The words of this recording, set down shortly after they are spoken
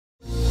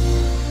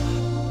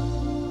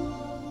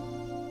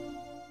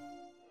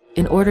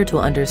In order to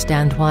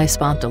understand why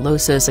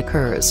spondylosis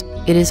occurs,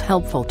 it is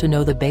helpful to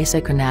know the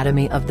basic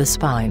anatomy of the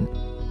spine.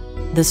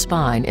 The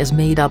spine is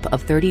made up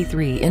of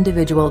 33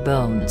 individual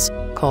bones,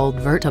 called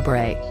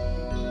vertebrae.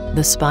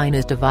 The spine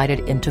is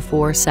divided into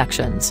 4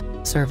 sections: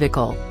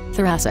 cervical,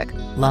 thoracic,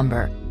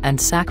 lumbar, and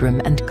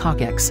sacrum and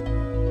coccyx.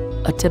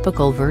 A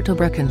typical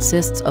vertebra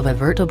consists of a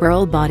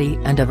vertebral body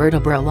and a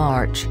vertebral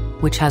arch,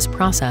 which has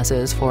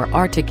processes for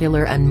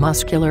articular and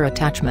muscular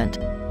attachment.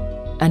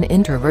 An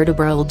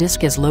intervertebral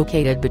disc is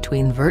located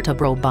between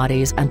vertebral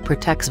bodies and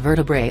protects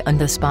vertebrae and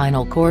the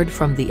spinal cord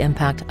from the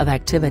impact of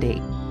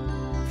activity.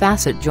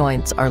 Facet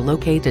joints are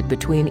located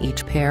between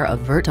each pair of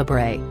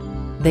vertebrae.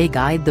 They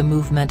guide the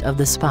movement of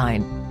the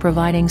spine,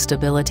 providing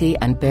stability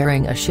and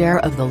bearing a share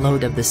of the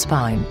load of the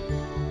spine.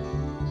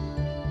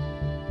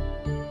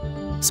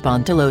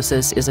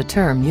 Spondylosis is a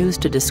term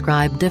used to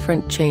describe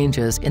different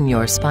changes in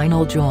your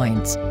spinal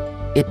joints.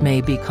 It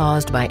may be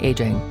caused by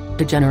aging,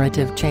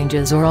 degenerative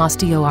changes, or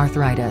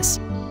osteoarthritis.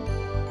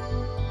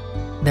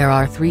 There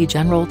are 3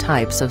 general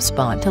types of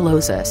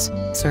spondylosis: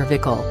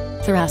 cervical,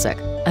 thoracic,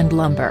 and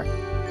lumbar.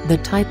 The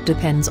type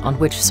depends on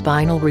which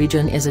spinal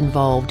region is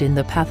involved in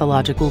the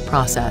pathological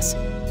process.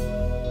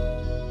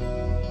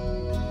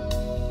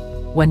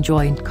 When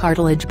joint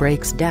cartilage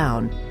breaks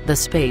down, the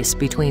space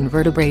between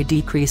vertebrae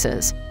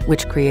decreases,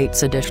 which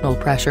creates additional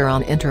pressure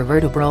on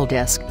intervertebral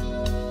disc.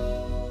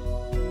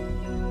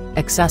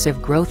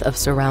 Excessive growth of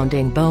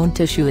surrounding bone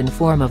tissue in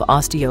form of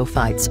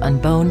osteophytes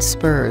and bone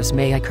spurs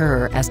may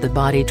occur as the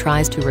body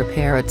tries to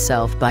repair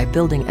itself by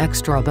building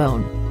extra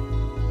bone.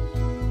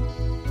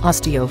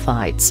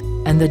 Osteophytes,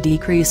 and the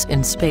decrease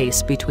in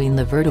space between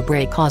the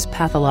vertebrae cause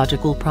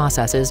pathological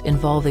processes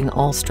involving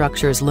all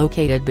structures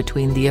located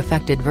between the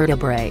affected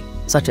vertebrae,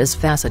 such as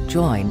facet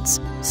joints,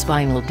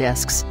 spinal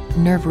discs,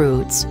 nerve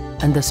roots,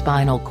 and the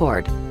spinal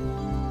cord.